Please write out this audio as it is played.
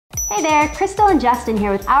Hey there, Crystal and Justin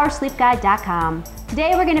here with OurSleepGuide.com.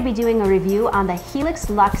 Today we're going to be doing a review on the Helix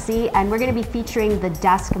Luxe and we're going to be featuring the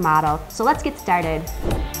Dusk model. So let's get started.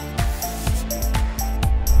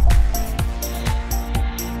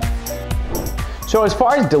 So as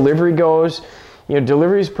far as delivery goes,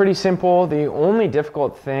 delivery is pretty simple. The only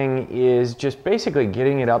difficult thing is just basically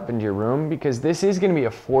getting it up into your room, because this is going to be a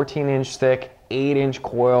 14-inch thick, 8-inch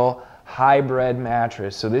coil hybrid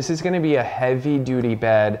mattress. So this is going to be a heavy duty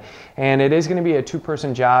bed, and it is going to be a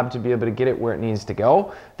two-person job to be able to get it where it needs to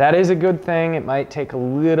go. That is a good thing. It might take a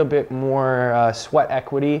little bit more sweat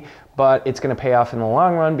equity, but it's going to pay off in the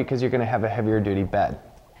long run because you're going to have a heavier duty bed.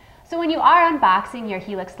 So when you are unboxing your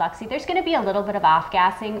Helix Luxe, there's going to be a little bit of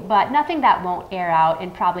off-gassing, but nothing that won't air out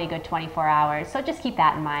in probably a good 24 hours. So just keep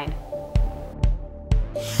that in mind.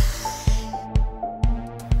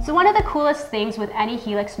 So one of the coolest things with any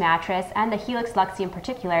Helix mattress, and the Helix Luxe in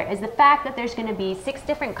particular, is the fact that there's going to be 6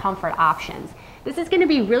 different comfort options. This is going to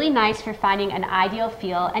be really nice for finding an ideal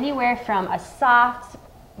feel anywhere from a soft,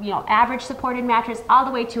 average supported mattress all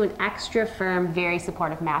the way to an extra firm, very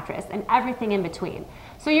supportive mattress, and everything in between.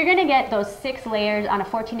 So you're going to get those 6 layers on a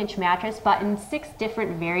 14-inch mattress, but in 6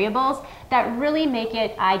 different variables that really make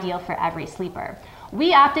it ideal for every sleeper.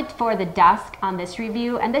 We opted for the Dusk on this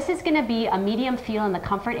review, and this is going to be a medium feel in the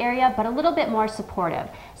comfort area, but a little bit more supportive.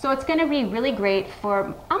 So it's going to be really great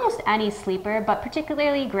for almost any sleeper, but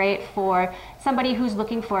particularly great for somebody who's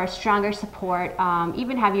looking for a stronger support,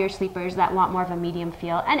 even heavier sleepers that want more of a medium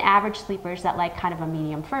feel, and average sleepers that like kind of a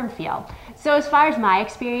medium firm feel. So as far as my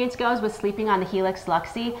experience goes with sleeping on the Helix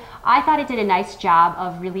Luxe, I thought it did a nice job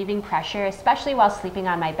of relieving pressure, especially while sleeping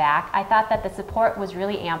on my back. I thought that the support was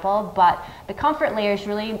really ample, but the comfort layers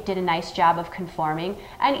really did a nice job of conforming.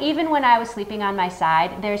 And even when I was sleeping on my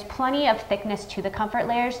side, there's plenty of thickness to the comfort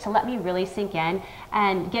layers to let me really sink in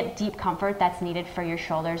and get deep comfort that's needed for your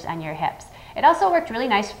shoulders and your hips. It also worked really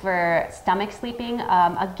nice for stomach sleeping.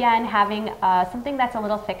 Again, having something that's a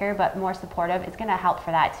little thicker but more supportive is going to help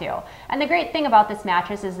for that too. And the great thing about this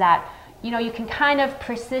mattress is that you can kind of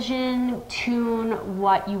precision tune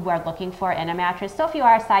what you are looking for in a mattress. So if you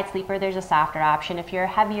are a side sleeper, there's a softer option. If you're a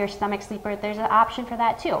heavier stomach sleeper, there's an option for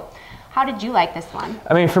that too. How did you like this one?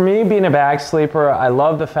 I mean, for me, being a back sleeper, I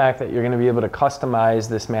love the fact that you're going to be able to customize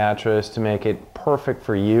this mattress to make it perfect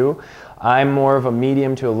for you. I'm more of a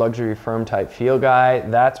medium to a luxury firm type feel guy.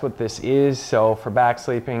 That's what this is. So for back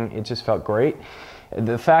sleeping, it just felt great.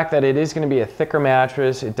 The fact that it is going to be a thicker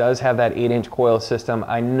mattress, it does have that 8-inch coil system.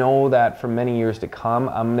 I know that for many years to come,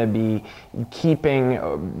 I'm going to be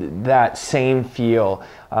keeping that same feel.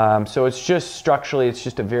 So it's just structurally, it's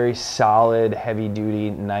just a very solid, heavy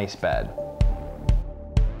duty, nice bed.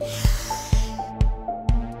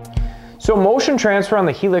 So motion transfer on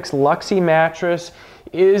the Helix Luxe mattress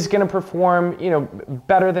is going to perform,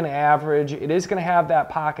 better than average. It is going to have that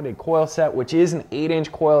pocketed coil set, which is an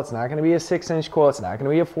 8-inch coil. It's not going to be a 6-inch coil. It's not going to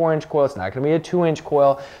be a 4-inch coil. It's not going to be a 2-inch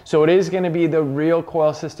coil. So it is going to be the real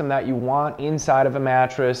coil system that you want inside of a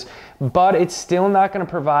mattress, but it's still not going to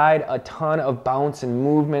provide a ton of bounce and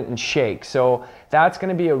movement and shake. So that's going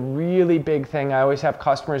to be a really big thing. I always have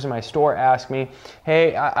customers in my store ask me,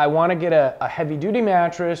 hey, I want to get a heavy duty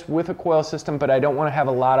mattress with a coil system, but I don't want to have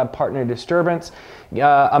a lot of partner disturbance.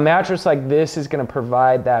 A mattress like this is going to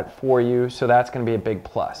provide that for you, so that's going to be a big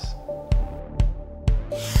plus.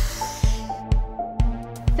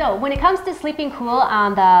 So when it comes to sleeping cool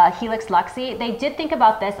on the Helix Luxe, they did think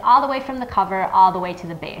about this all the way from the cover all the way to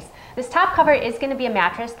the base. This top cover is going to be a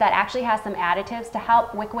mattress that actually has some additives to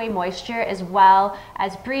help wick away moisture as well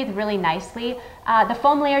as breathe really nicely. The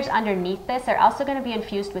foam layers underneath this are also going to be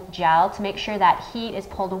infused with gel to make sure that heat is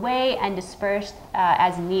pulled away and dispersed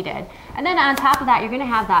as needed. And then on top of that, you're going to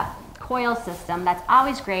have that coil system that's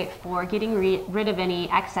always great for getting rid of any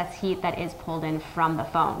excess heat that is pulled in from the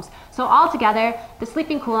foams. So altogether, the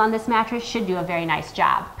sleeping cool on this mattress should do a very nice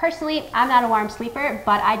job. Personally, I'm not a warm sleeper,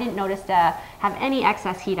 but I didn't notice to have any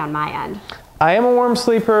excess heat on my end. I am a warm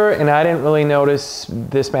sleeper, and I didn't really notice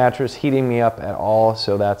this mattress heating me up at all,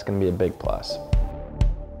 so that's going to be a big plus.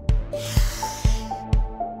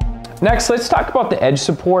 Next, let's talk about the edge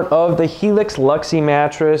support of the Helix Luxe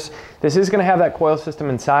mattress. This is going to have that coil system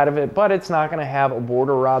inside of it, but it's not going to have a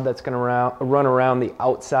border rod that's going to run around the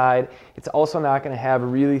outside. It's also not going to have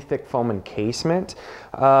really thick foam encasement.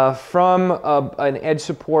 From an edge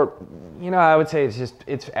support, I would say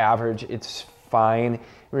it's average. It's fine.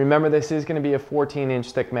 Remember, this is going to be a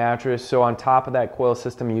 14-inch thick mattress, so on top of that coil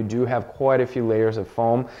system, you do have quite a few layers of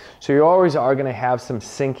foam. So you always are going to have some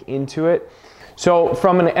sink into it. So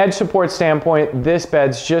from an edge support standpoint, this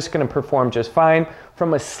bed's just going to perform just fine.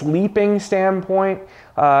 from a sleeping standpoint,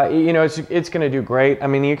 you know, it's going to do great. I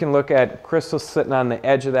mean, you can look at Crystal sitting on the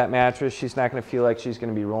edge of that mattress. She's not going to feel like she's going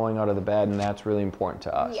to be rolling out of the bed, and that's really important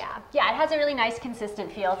to us. Yeah, it has a really nice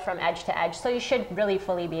consistent feel from edge to edge, so you should really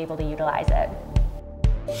fully be able to utilize it.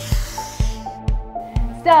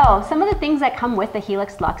 So, some of the things that come with the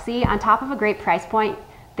Helix Luxe, on top of a great price point,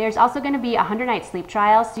 there's also going to be a 100-night sleep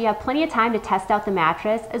trial, so you have plenty of time to test out the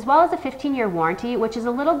mattress, as well as a 15-year warranty, which is a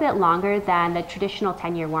little bit longer than the traditional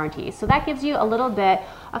 10-year warranty. So that gives you a little bit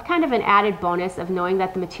of kind of an added bonus of knowing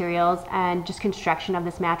that the materials and just construction of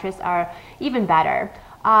this mattress are even better.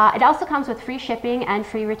 It also comes with free shipping and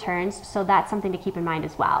free returns, so that's something to keep in mind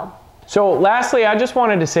as well. So lastly, I just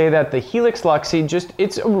wanted to say that the Helix Luxe,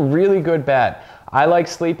 it's a really good bed. I like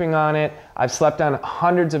sleeping on it. I've slept on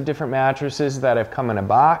hundreds of different mattresses that have come in a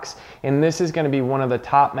box, and this is going to be one of the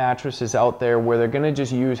top mattresses out there where they're going to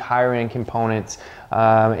just use higher end components,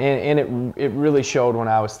 and it really showed when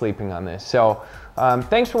I was sleeping on this. So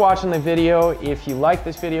thanks for watching the video. If you like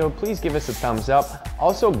this video, please give us a thumbs up.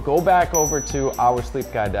 Also, go back over to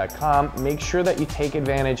oursleepguide.com. Make sure that you take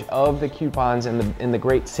advantage of the coupons and the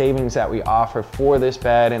great savings that we offer for this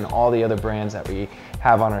bed and all the other brands that we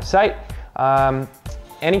have on our site.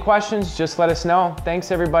 Any questions, just let us know.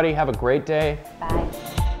 Thanks everybody, have a great day.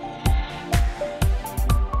 Bye.